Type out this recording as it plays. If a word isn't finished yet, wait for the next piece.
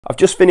I've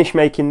just finished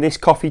making this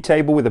coffee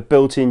table with a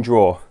built-in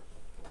drawer.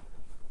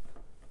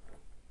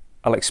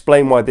 I'll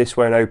explain why this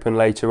won't open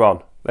later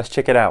on. Let's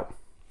check it out.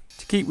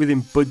 To keep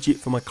within budget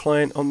for my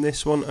client on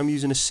this one, I'm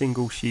using a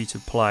single sheet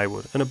of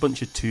plywood and a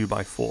bunch of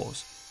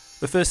 2x4s.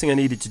 The first thing I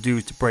needed to do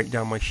was to break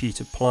down my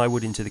sheet of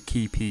plywood into the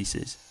key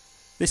pieces.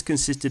 This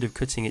consisted of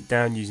cutting it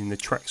down using the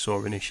track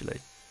saw initially.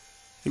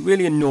 It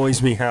really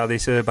annoys me how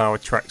this Erbauer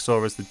track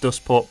saw has the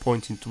dust port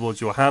pointing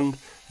towards your hand,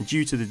 and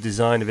due to the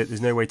design of it there's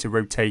no way to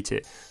rotate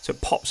it, so it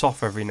pops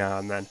off every now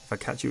and then if I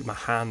catch it with my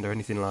hand or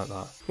anything like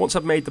that. Once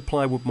I've made the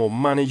plywood more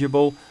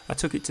manageable, I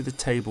took it to the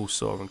table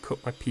saw and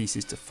cut my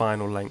pieces to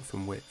final length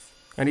and width.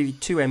 I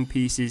needed 2 end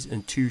pieces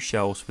and 2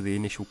 shelves for the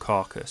initial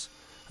carcass.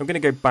 I'm going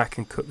to go back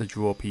and cut the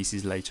drawer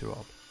pieces later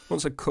on.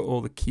 Once I cut all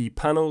the key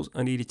panels,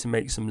 I needed to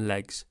make some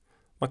legs.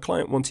 My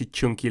client wanted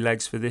chunky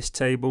legs for this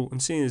table,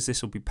 and seeing as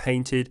this will be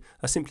painted,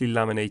 I simply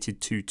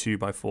laminated 2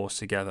 2x4s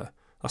together.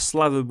 I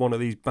slathered one of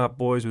these bad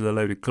boys with a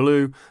load of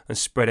glue and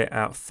spread it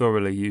out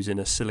thoroughly using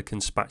a silicone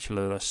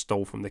spatula that I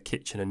stole from the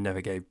kitchen and never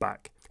gave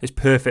back. It's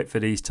perfect for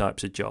these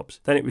types of jobs.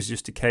 Then it was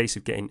just a case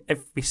of getting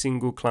every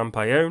single clamp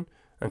I own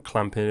and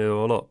clamping it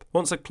all up.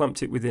 Once I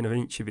clamped it within an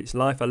inch of its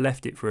life, I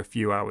left it for a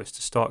few hours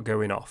to start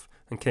going off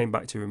and came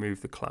back to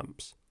remove the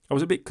clamps. I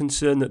was a bit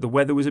concerned that the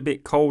weather was a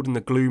bit cold and the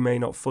glue may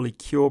not fully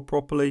cure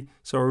properly,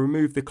 so I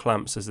removed the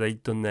clamps as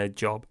they'd done their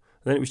job.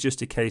 And then it was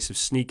just a case of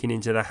sneaking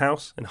into the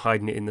house and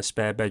hiding it in the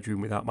spare bedroom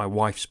without my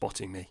wife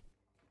spotting me.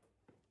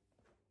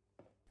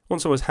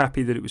 Once I was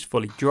happy that it was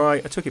fully dry,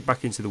 I took it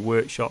back into the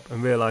workshop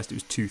and realised it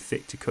was too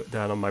thick to cut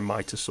down on my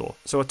mitre saw.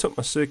 So I took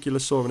my circular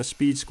saw and a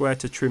speed square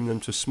to trim them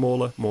to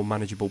smaller, more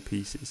manageable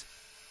pieces.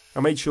 I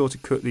made sure to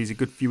cut these a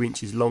good few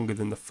inches longer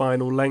than the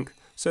final length,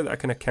 so that I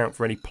can account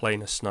for any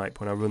planer snipe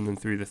when I run them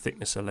through the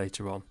thicknesser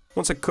later on.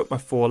 Once I cut my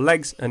 4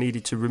 legs, I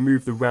needed to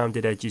remove the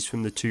rounded edges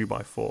from the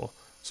 2x4,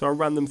 so I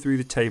ran them through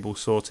the table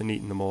saw to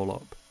neaten them all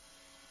up.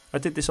 I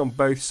did this on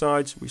both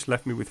sides, which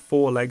left me with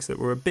 4 legs that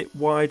were a bit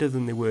wider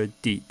than they were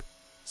deep,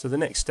 so the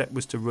next step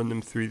was to run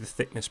them through the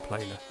thickness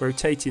planer,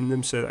 rotating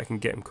them so that I can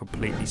get them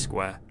completely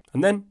square.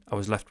 And then I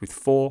was left with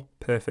 4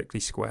 perfectly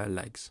square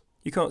legs.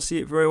 You can't see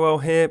it very well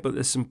here, but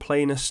there's some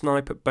planer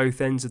snipe at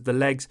both ends of the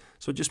legs,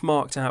 so I just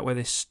marked out where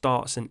this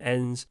starts and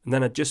ends, and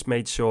then I just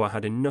made sure I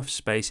had enough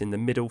space in the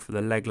middle for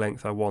the leg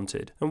length I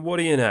wanted. And what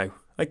do you know?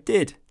 I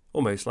did!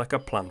 Almost like I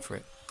planned for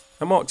it.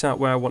 I marked out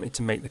where I wanted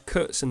to make the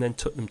cuts and then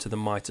took them to the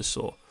mitre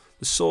saw.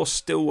 The saw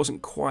still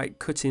wasn't quite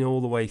cutting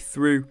all the way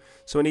through,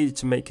 so I needed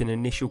to make an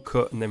initial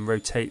cut and then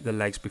rotate the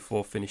legs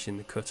before finishing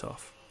the cut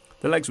off.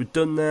 The legs were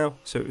done now,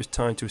 so it was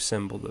time to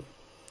assemble them.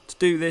 To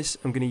do this,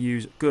 I'm going to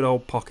use good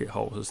old pocket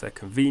holes as they're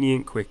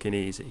convenient, quick and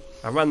easy.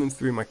 I ran them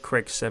through my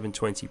Craig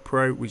 720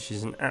 Pro, which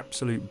is an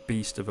absolute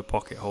beast of a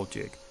pocket hole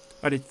jig.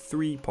 I did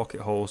 3 pocket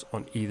holes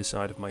on either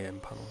side of my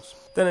end panels.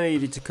 Then I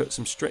needed to cut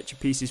some stretcher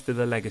pieces for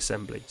the leg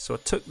assembly, so I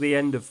took the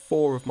end of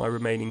 4 of my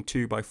remaining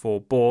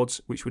 2x4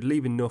 boards, which would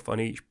leave enough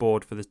on each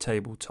board for the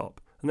tabletop,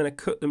 and then I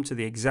cut them to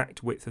the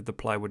exact width of the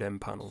plywood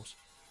end panels.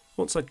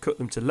 Once I'd cut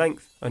them to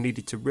length, I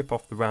needed to rip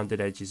off the rounded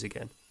edges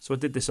again, so I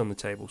did this on the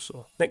table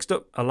saw. Next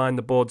up, I lined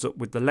the boards up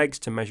with the legs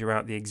to measure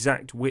out the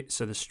exact width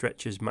so the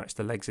stretchers match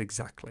the legs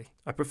exactly.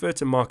 I prefer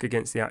to mark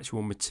against the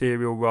actual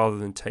material rather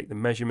than take the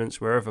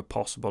measurements wherever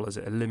possible, as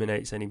it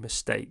eliminates any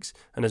mistakes,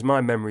 and as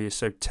my memory is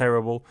so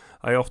terrible,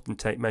 I often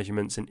take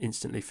measurements and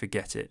instantly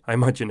forget it. I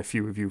imagine a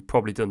few of you have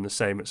probably done the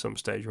same at some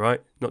stage,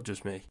 right? Not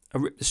just me. I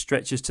ripped the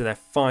stretchers to their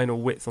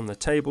final width on the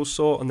table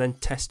saw and then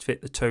test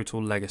fit the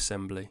total leg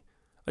assembly.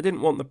 I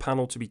didn't want the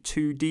panel to be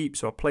too deep,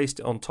 so I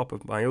placed it on top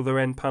of my other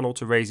end panel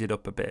to raise it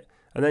up a bit,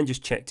 and then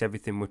just checked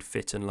everything would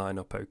fit and line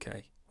up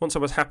okay. Once I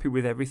was happy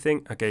with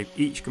everything, I gave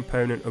each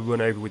component a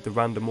run over with the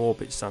random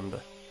orbit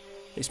sander.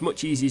 It's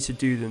much easier to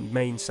do than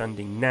main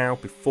sanding now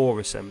before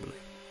assembly.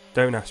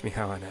 Don't ask me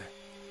how I know.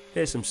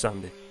 Here's some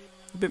sanding,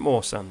 a bit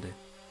more sanding,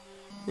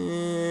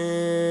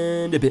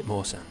 and a bit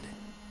more sanding.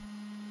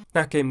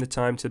 Now came the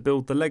time to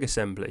build the leg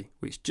assembly,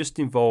 which just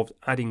involved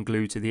adding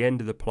glue to the end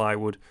of the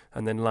plywood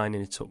and then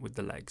lining it up with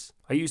the legs.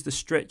 I used the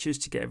stretchers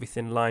to get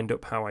everything lined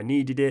up how I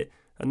needed it,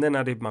 and then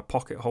added my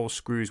pocket hole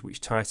screws,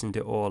 which tightened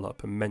it all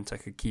up and meant I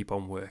could keep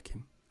on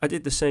working. I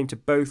did the same to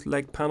both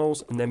leg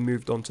panels and then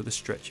moved on to the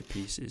stretcher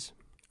pieces.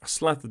 I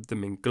slathered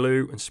them in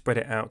glue and spread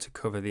it out to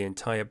cover the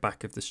entire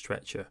back of the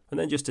stretcher, and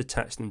then just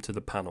attached them to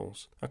the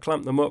panels. I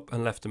clamped them up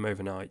and left them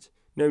overnight.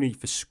 No need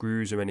for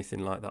screws or anything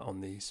like that on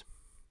these.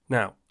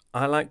 Now,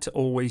 I like to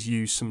always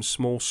use some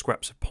small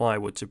scraps of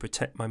plywood to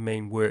protect my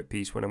main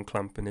workpiece when I'm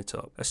clamping it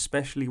up,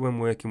 especially when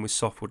working with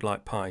softwood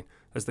like pine,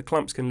 as the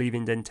clamps can leave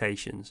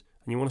indentations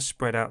and you want to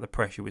spread out the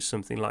pressure with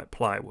something like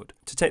plywood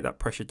to take that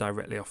pressure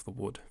directly off the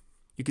wood.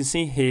 You can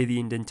see here the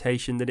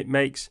indentation that it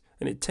makes,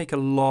 and it'd take a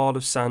lot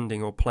of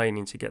sanding or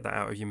planing to get that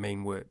out of your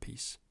main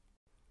workpiece.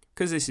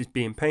 Because this is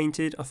being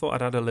painted, I thought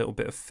I'd add a little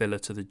bit of filler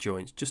to the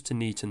joints just to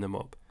neaten them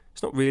up.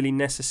 It's not really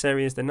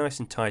necessary as they're nice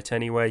and tight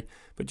anyway,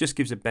 but just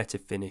gives a better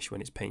finish when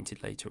it's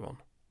painted later on.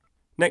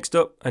 Next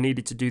up, I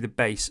needed to do the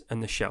base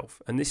and the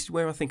shelf, and this is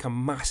where I think I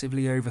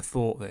massively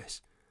overthought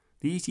this.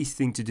 The easiest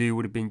thing to do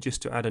would have been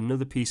just to add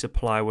another piece of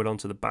plywood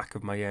onto the back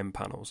of my end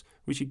panels,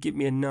 which would give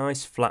me a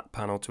nice flat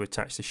panel to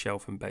attach the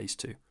shelf and base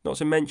to. Not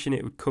to mention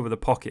it would cover the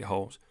pocket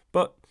holes,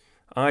 but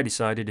I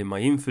decided in my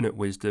infinite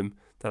wisdom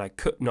that I'd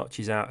cut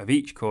notches out of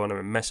each corner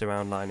and mess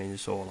around lining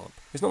this all up.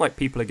 It's not like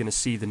people are going to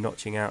see the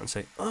notching out and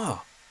say,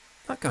 "Oh,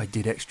 that guy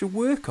did extra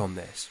work on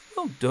this.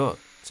 Well done."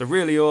 So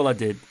really all I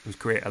did was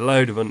create a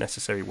load of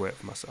unnecessary work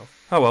for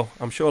myself. Oh well,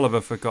 I'm sure I'll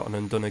have forgotten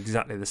and done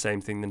exactly the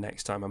same thing the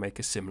next time I make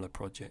a similar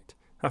project.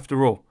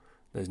 After all,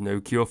 there's no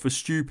cure for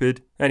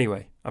stupid.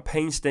 Anyway, I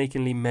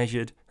painstakingly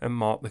measured and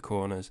marked the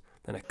corners,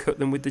 then I cut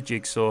them with the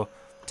jigsaw,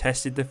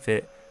 tested the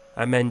fit,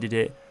 amended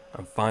it,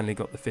 and finally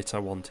got the fit I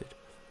wanted.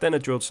 Then I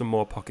drilled some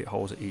more pocket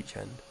holes at each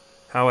end.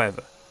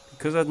 However,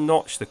 because I'd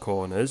notched the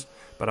corners,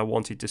 but I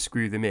wanted to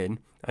screw them in,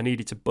 I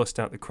needed to bust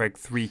out the Craig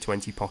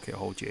 320 pocket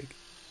hole jig.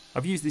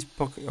 I've used this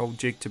pocket hole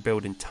jig to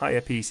build entire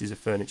pieces of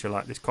furniture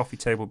like this coffee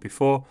table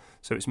before,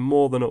 so it's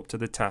more than up to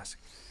the task,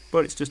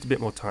 but it's just a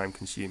bit more time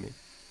consuming.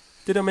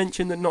 Did I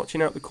mention that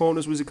notching out the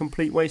corners was a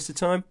complete waste of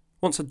time?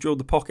 Once I'd drilled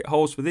the pocket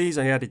holes for these,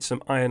 I added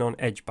some iron-on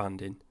edge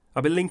banding.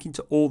 I'll be linking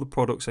to all the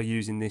products I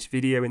use in this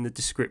video in the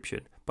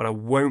description, but I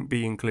won't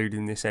be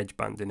including this edge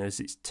banding as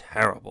it's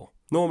terrible.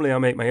 Normally I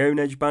make my own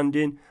edge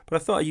banding, but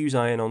I thought I'd use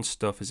iron-on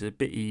stuff as it's a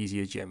bit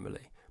easier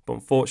generally, but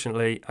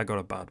unfortunately I got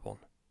a bad one.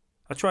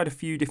 I tried a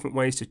few different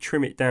ways to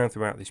trim it down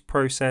throughout this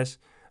process,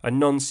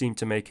 and none seemed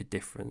to make a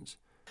difference.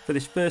 For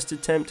this first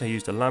attempt I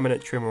used a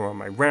laminate trimmer on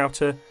my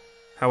router,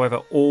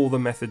 however all the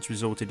methods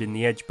resulted in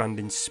the edge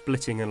banding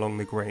splitting along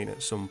the grain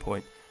at some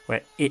point,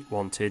 where it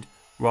wanted,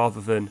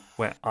 rather than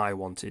where I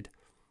wanted.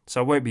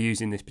 So I won't be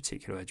using this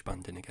particular edge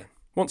banding again.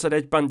 Once I'd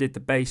edge banded the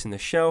base and the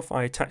shelf,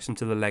 I attached them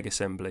to the leg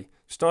assembly,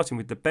 starting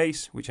with the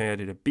base, which I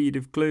added a bead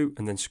of glue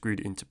and then screwed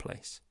it into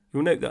place.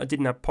 You'll note that I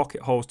didn't have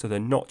pocket holes to the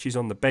notches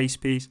on the base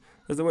piece,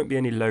 as there won't be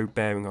any load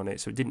bearing on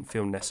it, so it didn't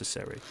feel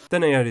necessary.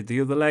 Then I added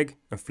the other leg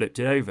and flipped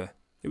it over.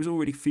 It was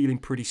already feeling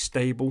pretty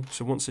stable,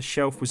 so once the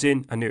shelf was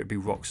in, I knew it would be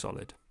rock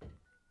solid.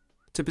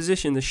 To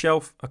position the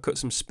shelf, I cut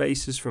some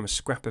spacers from a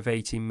scrap of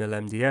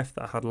 18mm MDF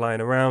that I had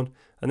lying around,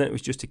 and then it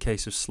was just a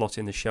case of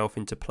slotting the shelf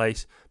into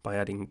place by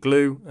adding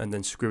glue and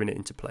then screwing it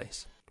into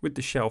place. With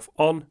the shelf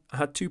on, I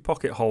had two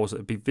pocket holes that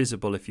would be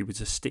visible if you were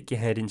to stick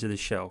your head into the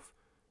shelf.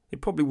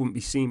 It probably wouldn't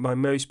be seen by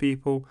most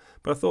people,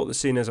 but I thought that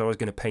seeing as I was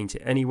going to paint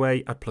it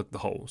anyway, I'd plug the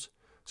holes.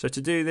 So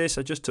to do this,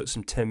 I just took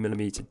some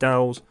 10mm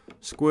dowels,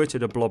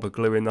 squirted a blob of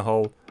glue in the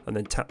hole, and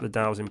then tapped the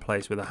dowels in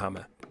place with a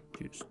hammer.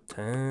 Just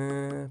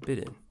tap it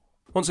in.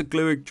 Once the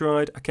glue had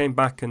dried, I came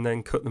back and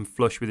then cut them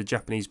flush with a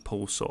Japanese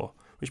pull saw,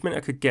 which meant I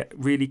could get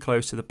really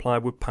close to the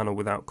plywood panel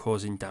without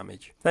causing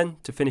damage. Then,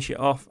 to finish it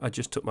off, I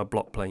just took my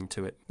block plane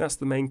to it. That's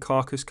the main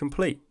carcass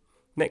complete.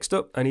 Next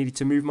up, I needed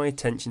to move my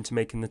attention to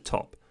making the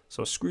top,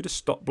 so I screwed a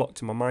stop block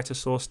to my miter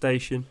saw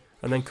station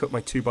and then cut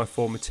my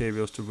 2x4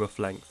 materials to rough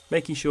length,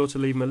 making sure to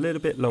leave them a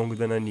little bit longer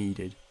than I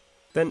needed.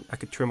 Then I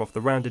could trim off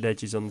the rounded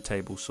edges on the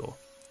table saw.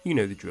 You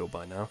know the drill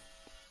by now.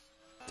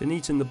 To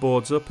neaten the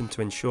boards up and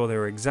to ensure they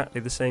were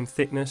exactly the same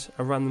thickness,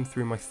 I ran them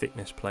through my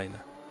thickness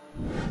planer.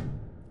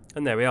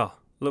 And there we are,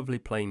 lovely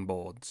plain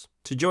boards.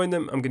 To join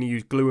them, I'm going to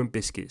use glue and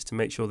biscuits to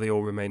make sure they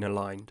all remain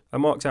aligned. I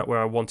marked out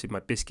where I wanted my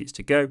biscuits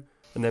to go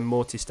and then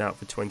mortised out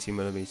for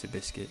 20mm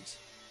biscuits.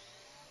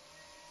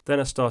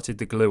 Then I started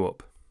the glue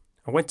up.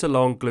 I went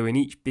along gluing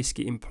each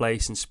biscuit in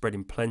place and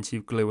spreading plenty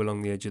of glue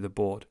along the edge of the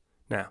board.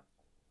 Now,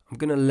 I'm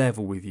going to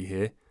level with you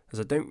here, as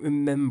I don't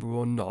remember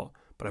or not,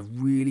 but I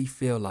really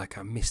feel like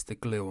I missed the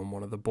glue on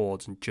one of the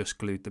boards and just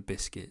glued the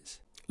biscuits.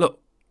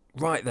 Look,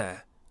 right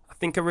there. I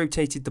think I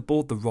rotated the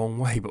board the wrong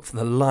way, but for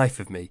the life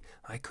of me,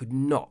 I could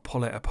not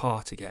pull it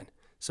apart again.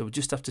 So we'll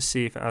just have to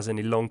see if it has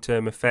any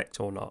long-term effect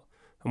or not,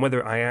 and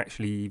whether I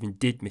actually even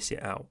did miss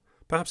it out.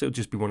 Perhaps it'll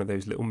just be one of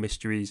those little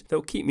mysteries that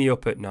will keep me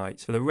up at night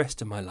for the rest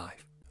of my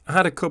life. I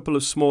had a couple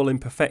of small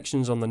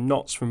imperfections on the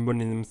knots from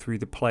running them through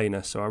the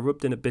planer, so I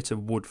rubbed in a bit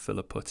of wood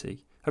filler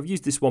putty. I've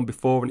used this one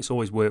before and it's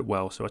always worked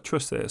well, so I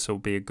trust that this will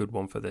be a good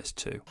one for this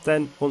too.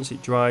 Then, once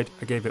it dried,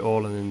 I gave it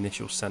all an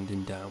initial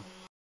sanding down.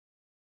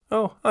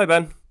 Oh, hi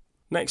Ben.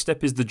 Next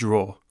step is the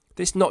drawer.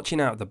 This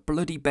notching out of the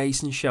bloody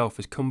base and shelf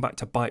has come back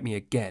to bite me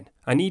again.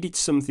 I needed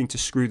something to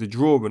screw the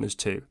drawer runners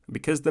to, and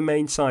because the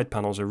main side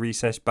panels are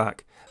recessed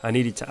back, I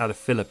needed to add a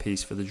filler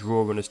piece for the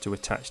drawer runners to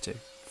attach to.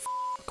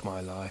 Fuck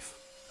my life.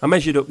 I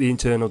measured up the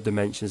internal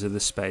dimensions of the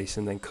space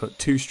and then cut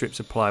 2 strips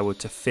of plywood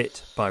to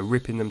fit by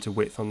ripping them to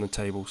width on the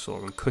table saw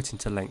and cutting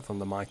to length on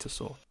the miter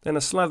saw. Then I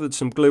slathered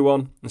some glue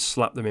on and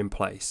slapped them in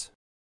place.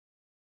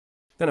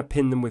 Then I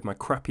pinned them with my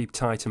crappy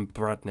Titan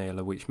brad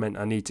nailer, which meant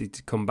I needed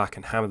to come back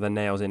and hammer the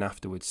nails in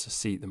afterwards to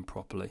seat them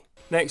properly.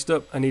 Next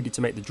up, I needed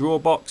to make the drawer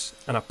box,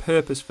 and I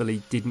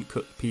purposefully didn't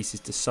cut the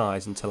pieces to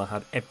size until I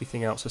had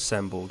everything else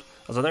assembled,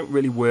 as I don't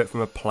really work from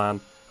a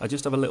plan. I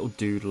just have a little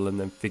doodle and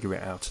then figure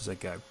it out as I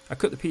go. I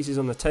cut the pieces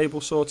on the table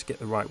saw to get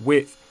the right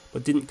width,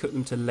 but didn't cut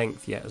them to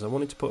length yet as I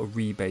wanted to put a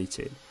rebate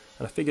in,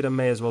 and I figured I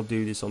may as well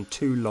do this on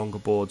 2 longer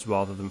boards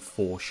rather than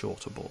 4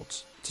 shorter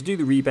boards. To do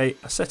the rebate,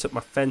 I set up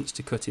my fence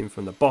to cut in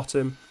from the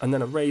bottom, and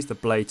then I raised the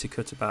blade to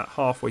cut about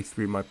halfway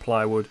through my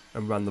plywood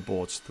and ran the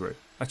boards through.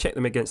 I checked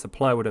them against the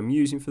plywood I'm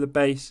using for the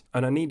base,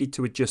 and I needed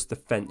to adjust the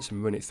fence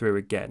and run it through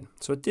again.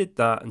 So I did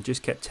that and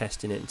just kept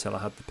testing it until I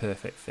had the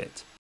perfect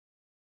fit.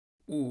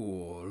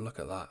 Ooh, look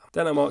at that.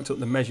 Then I marked up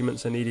the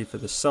measurements I needed for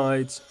the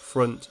sides,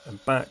 front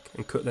and back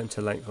and cut them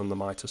to length on the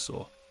miter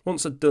saw.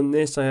 Once I'd done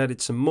this, I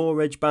added some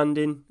more edge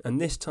banding, and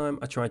this time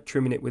I tried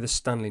trimming it with a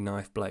Stanley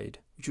knife blade,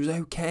 which was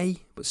okay,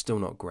 but still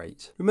not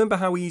great. Remember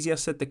how easy I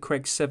said the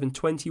Craig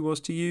 720 was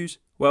to use?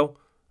 Well,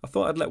 I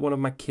thought I'd let one of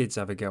my kids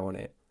have a go on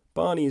it.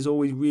 Barney is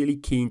always really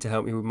keen to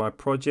help me with my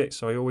projects,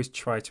 so I always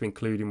try to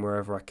include him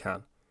wherever I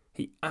can.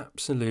 He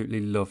absolutely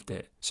loved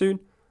it.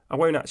 Soon, I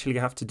won't actually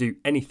have to do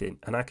anything,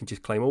 and I can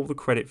just claim all the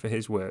credit for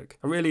his work.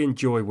 I really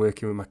enjoy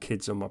working with my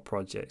kids on my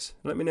projects.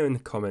 Let me know in the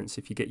comments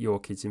if you get your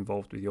kids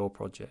involved with your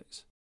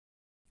projects.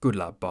 Good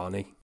lad,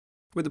 Barney.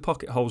 With the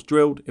pocket holes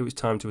drilled, it was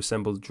time to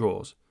assemble the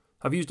drawers.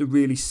 I've used a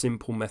really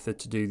simple method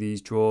to do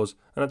these drawers,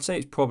 and I'd say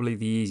it's probably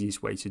the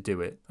easiest way to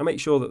do it. I make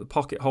sure that the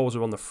pocket holes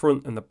are on the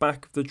front and the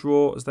back of the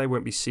drawer, as they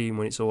won't be seen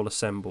when it's all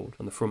assembled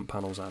and the front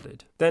panel's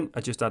added. Then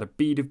I just add a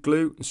bead of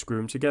glue and screw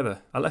them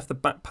together. I left the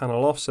back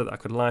panel off so that I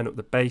could line up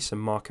the base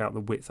and mark out the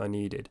width I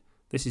needed.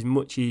 This is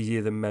much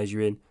easier than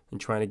measuring and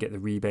trying to get the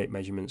rebate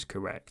measurements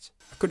correct.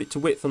 I cut it to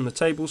width on the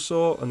table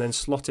saw and then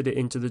slotted it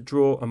into the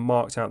drawer and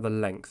marked out the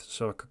length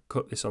so I could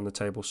cut this on the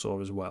table saw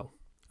as well.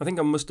 I think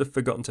I must have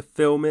forgotten to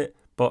film it,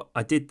 but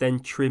I did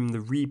then trim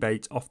the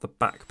rebate off the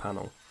back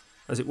panel,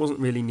 as it wasn't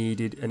really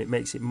needed and it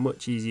makes it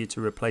much easier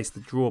to replace the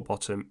drawer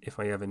bottom if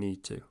I ever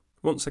need to.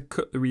 Once I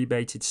cut the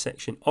rebated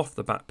section off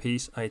the back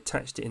piece, I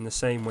attached it in the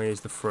same way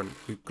as the front,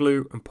 with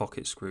glue and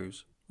pocket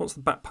screws. Once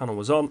the back panel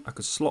was on, I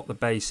could slot the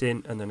base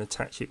in and then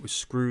attach it with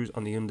screws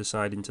on the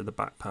underside into the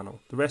back panel.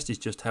 The rest is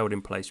just held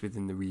in place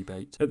within the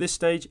rebate. At this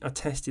stage, I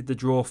tested the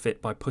drawer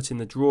fit by putting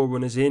the drawer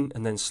runners in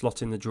and then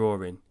slotting the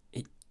drawer in.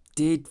 It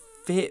did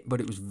fit, but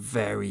it was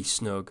very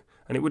snug,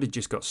 and it would have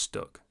just got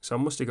stuck, so I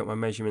must have got my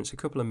measurements a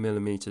couple of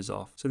millimeters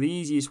off. So the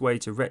easiest way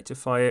to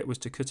rectify it was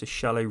to cut a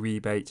shallow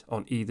rebate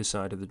on either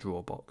side of the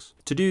drawer box.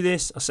 To do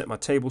this, I set my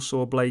table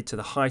saw blade to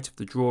the height of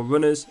the drawer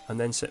runners and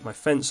then set my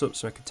fence up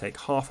so I could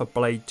take half a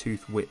blade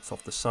tooth width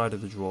off the side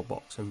of the drawer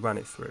box and ran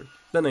it through.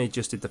 Then I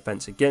adjusted the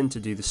fence again to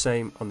do the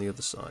same on the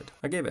other side.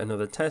 I gave it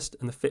another test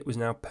and the fit was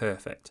now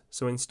perfect,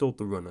 so I installed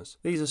the runners.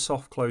 These are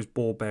soft close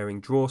ball bearing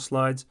drawer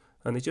slides,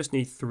 and they just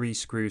need 3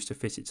 screws to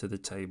fit it to the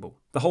table.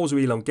 The holes are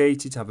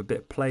elongated to have a bit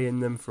of play in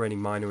them for any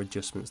minor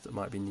adjustments that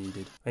might be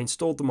needed. I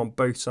installed them on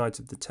both sides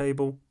of the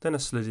table, then I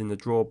slid in the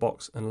drawer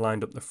box and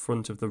lined up the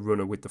front of the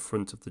runner with the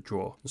front of the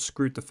drawer and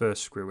screwed the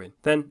first screw in.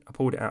 Then I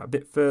pulled it out a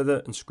bit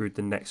further and screwed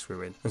the next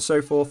screw in, and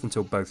so forth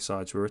until both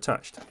sides were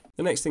attached.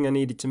 The next thing I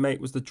needed to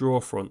make was the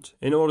drawer front.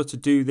 In order to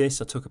do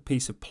this, I took a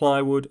piece of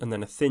plywood and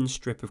then a thin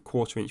strip of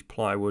 1/4 inch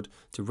plywood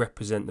to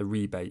represent the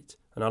rebate,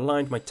 and I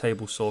lined my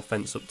table saw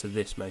fence up to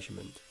this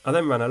measurement. I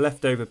then ran a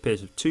leftover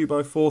piece of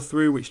 2x4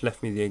 through, which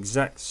left me the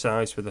exact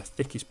size for the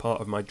thickest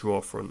part of my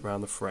drawer front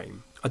round the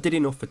frame. I did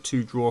enough for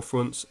 2 drawer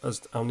fronts,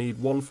 as I'll need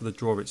one for the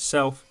drawer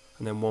itself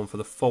and then one for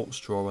the false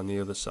drawer on the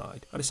other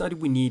side. I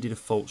decided we needed a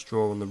false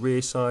drawer on the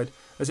rear side,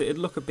 as it'd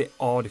look a bit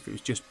odd if it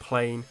was just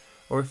plain,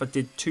 or if I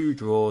did 2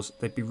 drawers,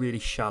 they'd be really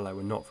shallow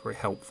and not very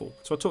helpful.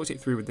 So I talked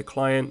it through with the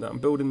client that I'm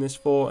building this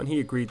for, and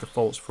he agreed the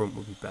false front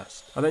would be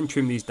best. I then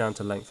trimmed these down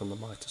to length on the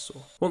miter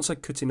saw. Once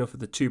I'd cut enough of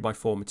the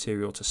 2x4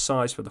 material to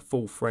size for the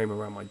full frame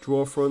around my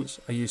drawer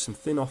fronts, I used some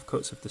thin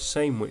offcuts of the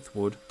same width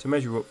wood to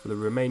measure up for the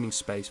remaining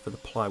space for the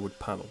plywood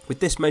panel. With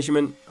this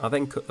measurement, I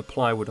then cut the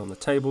plywood on the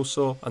table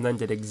saw, and then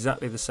did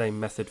exactly the same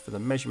method for the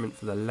measurement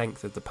for the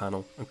length of the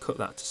panel, and cut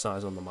that to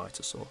size on the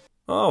miter saw.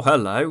 Oh,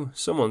 hello,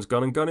 someone's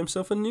gone and got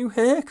himself a new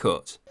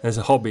haircut. As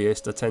a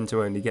hobbyist, I tend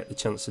to only get the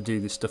chance to do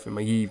this stuff in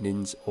my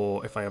evenings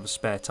or if I have a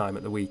spare time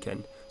at the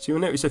weekend. So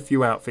you'll notice a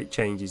few outfit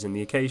changes and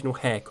the occasional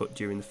haircut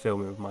during the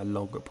filming of my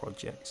longer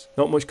projects.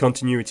 Not much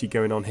continuity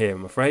going on here,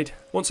 I'm afraid.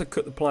 Once I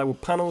cut the plywood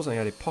panels, I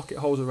added pocket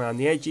holes around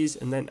the edges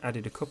and then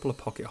added a couple of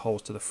pocket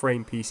holes to the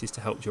frame pieces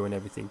to help join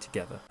everything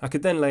together. I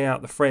could then lay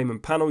out the frame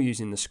and panel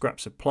using the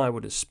scraps of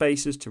plywood as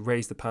spacers to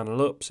raise the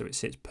panel up so it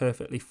sits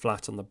perfectly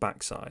flat on the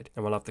back side,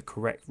 and will have the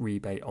correct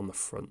rebate on the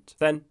front.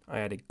 Then I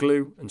added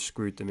glue and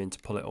screwed them in to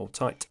pull it all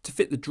tight. To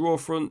fit the drawer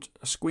front,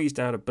 I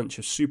squeezed out a bunch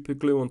of super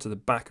glue onto the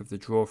back of the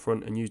drawer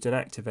front and used an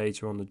activator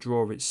on the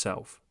drawer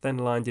itself, then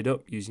lined it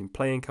up using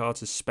playing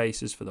cards as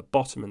spacers for the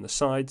bottom and the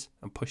sides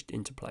and pushed it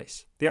into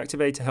place. The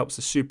activator helps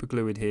the super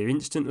glue adhere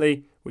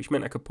instantly, which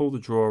meant I could pull the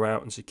drawer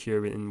out and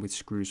secure it in with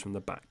screws from the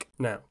back.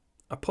 Now,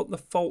 I put the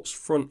false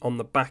front on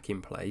the back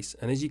in place,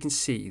 and as you can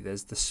see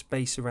there's the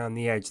space around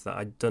the edge that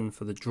I'd done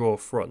for the drawer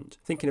front.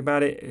 Thinking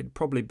about it, it'd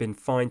probably been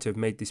fine to have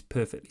made this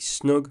perfectly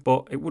snug,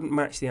 but it wouldn't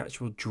match the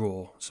actual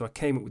drawer, so I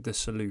came up with the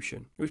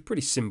solution. It was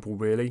pretty simple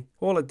really.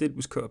 All I did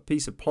was cut a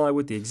piece of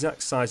plywood the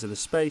exact size of the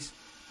space,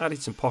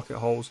 added some pocket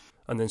holes,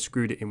 and then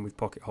screwed it in with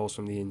pocket holes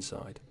from the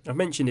inside. I've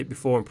mentioned it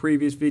before in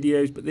previous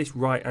videos, but this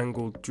right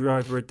angled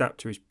driver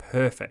adapter is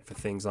perfect for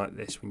things like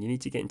this when you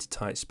need to get into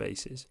tight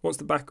spaces. Once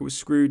the backer was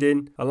screwed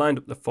in, I lined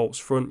up the false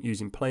front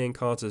using playing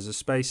cards as a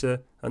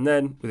spacer, and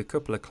then with a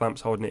couple of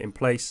clamps holding it in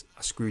place,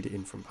 I screwed it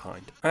in from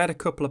behind. I had a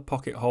couple of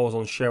pocket holes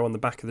on show on the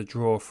back of the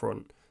drawer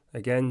front.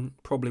 Again,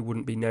 probably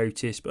wouldn't be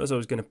noticed, but as I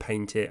was going to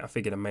paint it, I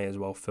figured I may as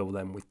well fill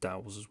them with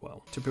dowels as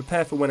well. To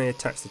prepare for when I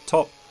attach the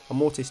top, I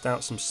mortised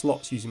out some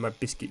slots using my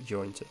biscuit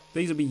jointer.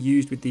 These will be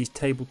used with these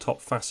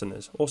tabletop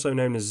fasteners, also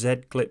known as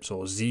Z clips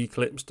or Z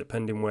clips,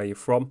 depending where you're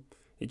from.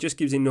 It just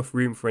gives enough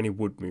room for any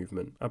wood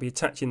movement. I'll be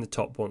attaching the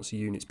top once the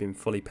unit's been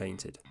fully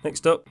painted.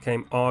 Next up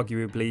came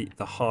arguably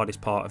the hardest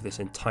part of this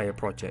entire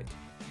project.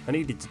 I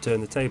needed to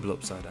turn the table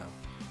upside down.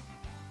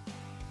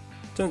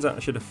 Turns out I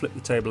should have flipped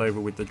the table over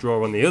with the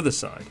drawer on the other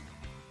side.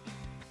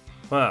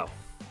 Wow,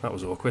 that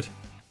was awkward.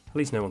 At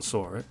least no one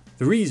saw it.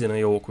 The reason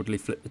I awkwardly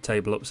flipped the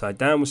table upside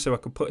down was so I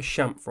could put a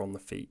chamfer on the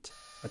feet.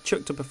 I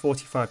chucked up a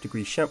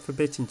 45-degree chamfer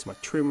bit into my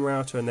trim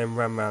router and then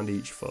ran round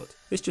each foot.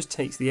 This just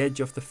takes the edge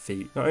off the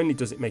feet. Not only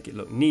does it make it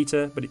look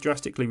neater, but it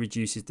drastically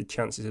reduces the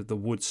chances of the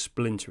wood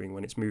splintering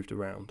when it's moved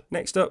around.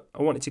 Next up,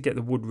 I wanted to get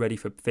the wood ready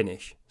for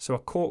finish, so I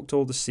caulked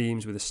all the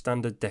seams with a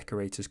standard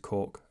decorator's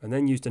caulk, and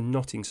then used a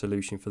knotting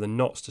solution for the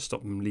knots to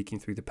stop them leaking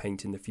through the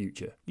paint in the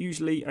future.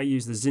 Usually I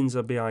use the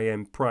Zinza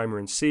BIM primer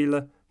and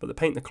sealer, but the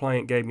paint the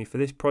client gave me for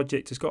this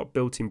project has got a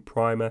built-in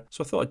primer,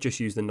 so I thought I'd just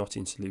use the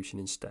knotting solution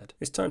instead.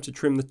 It's time to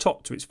trim the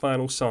top to its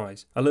final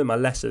size. I learned my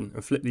lesson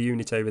and flipped the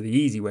unit over the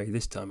easy way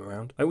this time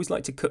around. I always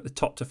like to cut the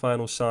top to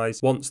final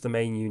size once the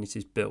main unit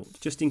is built,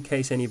 just in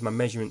case any of my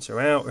measurements are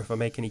out or if I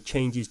make any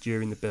changes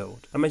during the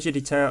build. I measured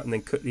it out and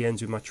then cut the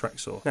ends with my track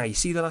saw. Now you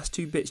see the last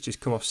two bits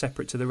just come off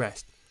separate to the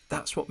rest?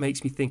 That's what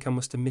makes me think I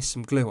must have missed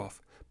some glue off.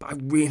 But I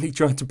really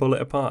tried to pull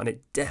it apart and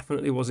it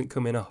definitely wasn't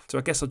coming off. So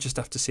I guess I'll just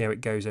have to see how it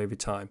goes over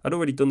time. I'd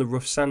already done the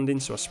rough sanding,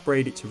 so I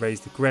sprayed it to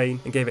raise the grain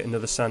and gave it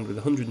another sand with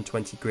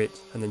 120 grit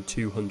and then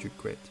 200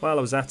 grit. While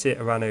I was at it,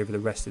 I ran over the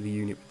rest of the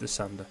unit with the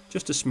sander,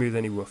 just to smooth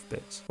any rough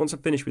bits. Once I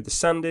finished with the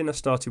sanding, I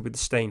started with the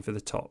stain for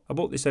the top. I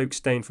bought this oak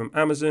stain from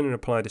Amazon and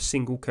applied a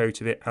single coat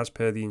of it as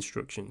per the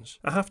instructions.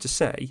 I have to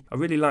say, I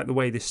really like the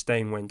way this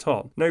stain went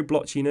on. No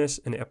blotchiness,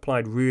 and it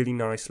applied really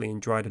nicely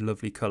and dried a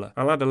lovely colour.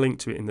 I'll add a link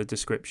to it in the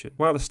description.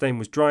 While the stain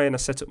was drying, I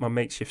set up my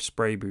makeshift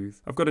spray booth.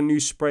 I've got a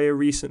new sprayer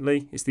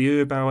recently. It's the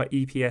Erbauer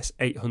EPS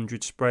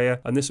 800 sprayer,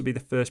 and this will be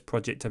the first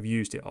project I've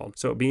used it on,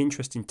 so it'll be an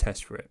interesting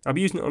test for it. I'll be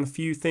using it on a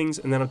few things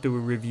and then I'll do a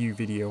review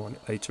video on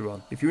it later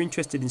on. If you're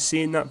interested in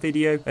seeing that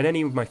video and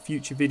any of my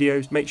future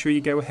videos, make sure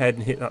you go ahead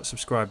and hit that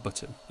subscribe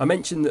button. I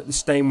mentioned that the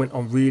stain went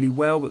on really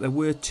well, but there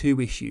were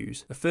two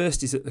issues. The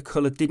first is that the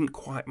colour didn't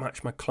quite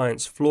match my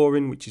client's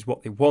flooring, which is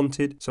what they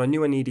wanted, so I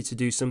knew I needed to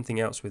do something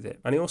else with it.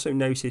 And I also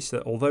noticed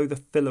that although the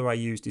filler I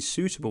used is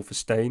suitable for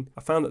stain,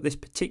 I found that this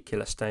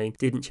particular stain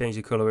didn't change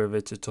the colour of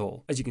it at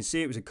all. As you can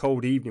see, it was a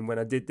cold evening when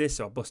I did this,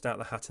 so I bust out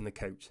the hat and the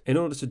coat. In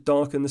order to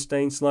darken the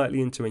stain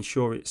slightly and to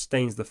ensure it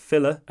stains the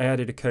filler, I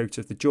added a coat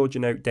of the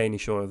Georgian Oak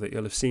Danish oil that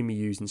you'll have seen me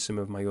use in some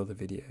of my other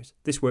videos.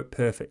 This worked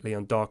perfectly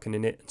on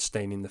darkening it and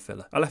staining the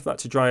filler. I left that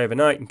to dry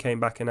overnight and came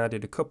back and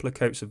added a couple of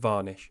coats of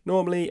varnish.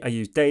 Normally I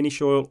use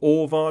Danish oil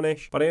or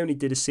varnish, but I only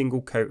did a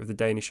single coat of the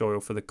Danish oil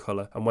for the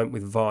colour and went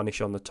with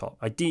varnish on the top.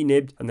 I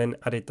denibbed and then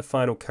added the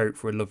final coat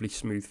for a lovely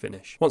smooth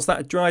finish. Once that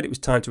had dried, it was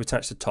time to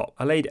attach the top.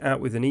 I laid it out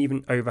with an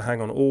even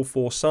overhang on all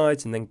four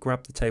sides and then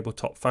grabbed the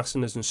tabletop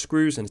fasteners and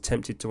screws and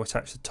attempted to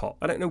attach the top.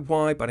 I don't know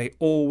why, but I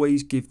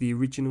always give the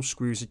original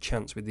screws a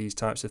chance with these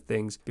types of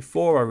things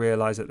before I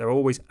realise that they're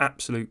always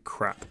absolute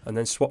crap, and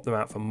then swap them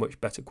out for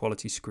much better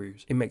quality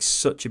screws. It makes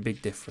such a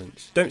big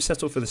difference. Don't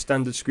settle for the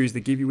standard screws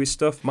they give you with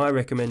stuff. My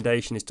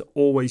recommendation is to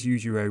always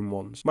use your own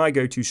ones. My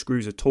go-to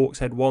screws are Torx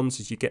head ones,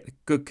 as you get the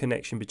good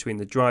connection between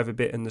the driver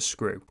bit and the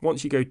screw.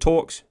 Once you go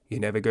Torx, you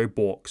never go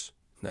Borks.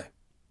 No,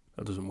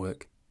 that doesn't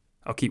work.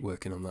 I'll keep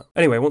working on that.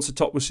 Anyway, once the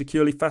top was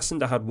securely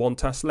fastened, I had one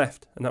task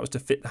left, and that was to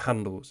fit the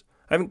handles.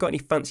 I haven't got any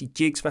fancy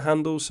jigs for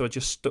handles, so I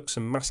just stuck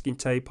some masking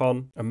tape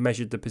on and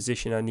measured the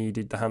position I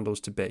needed the handles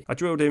to be. I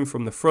drilled in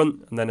from the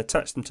front and then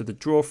attached them to the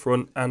drawer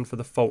front and for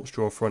the false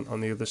drawer front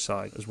on the other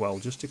side as well,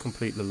 just to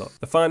complete the look.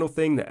 The final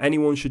thing that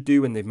anyone should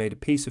do when they've made a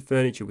piece of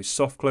furniture with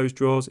soft close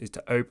drawers is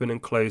to open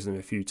and close them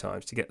a few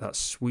times to get that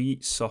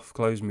sweet soft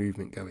close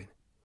movement going.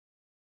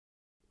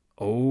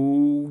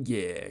 Oh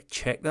yeah,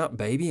 check that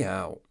baby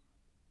out.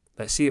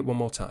 Let's see it one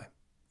more time.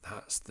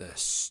 That's the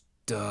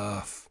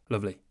stuff.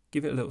 Lovely.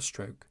 Give it a little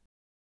stroke.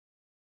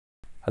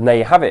 And there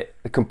you have it,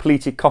 the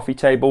completed coffee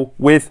table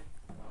with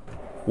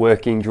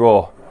working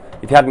drawer.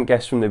 If you hadn't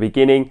guessed from the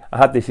beginning, I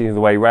had this the other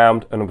way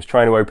round and I was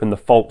trying to open the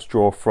false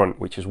drawer front,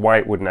 which is why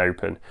it wouldn't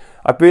open.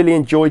 I really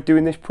enjoyed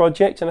doing this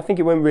project and I think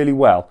it went really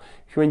well.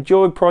 If you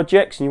enjoy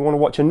projects and you want to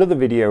watch another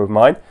video of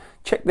mine,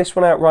 check this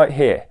one out right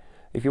here.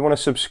 If you want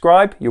to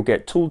subscribe, you'll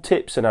get tool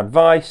tips and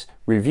advice,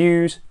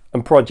 reviews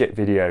and project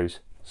videos.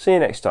 See you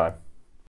next time.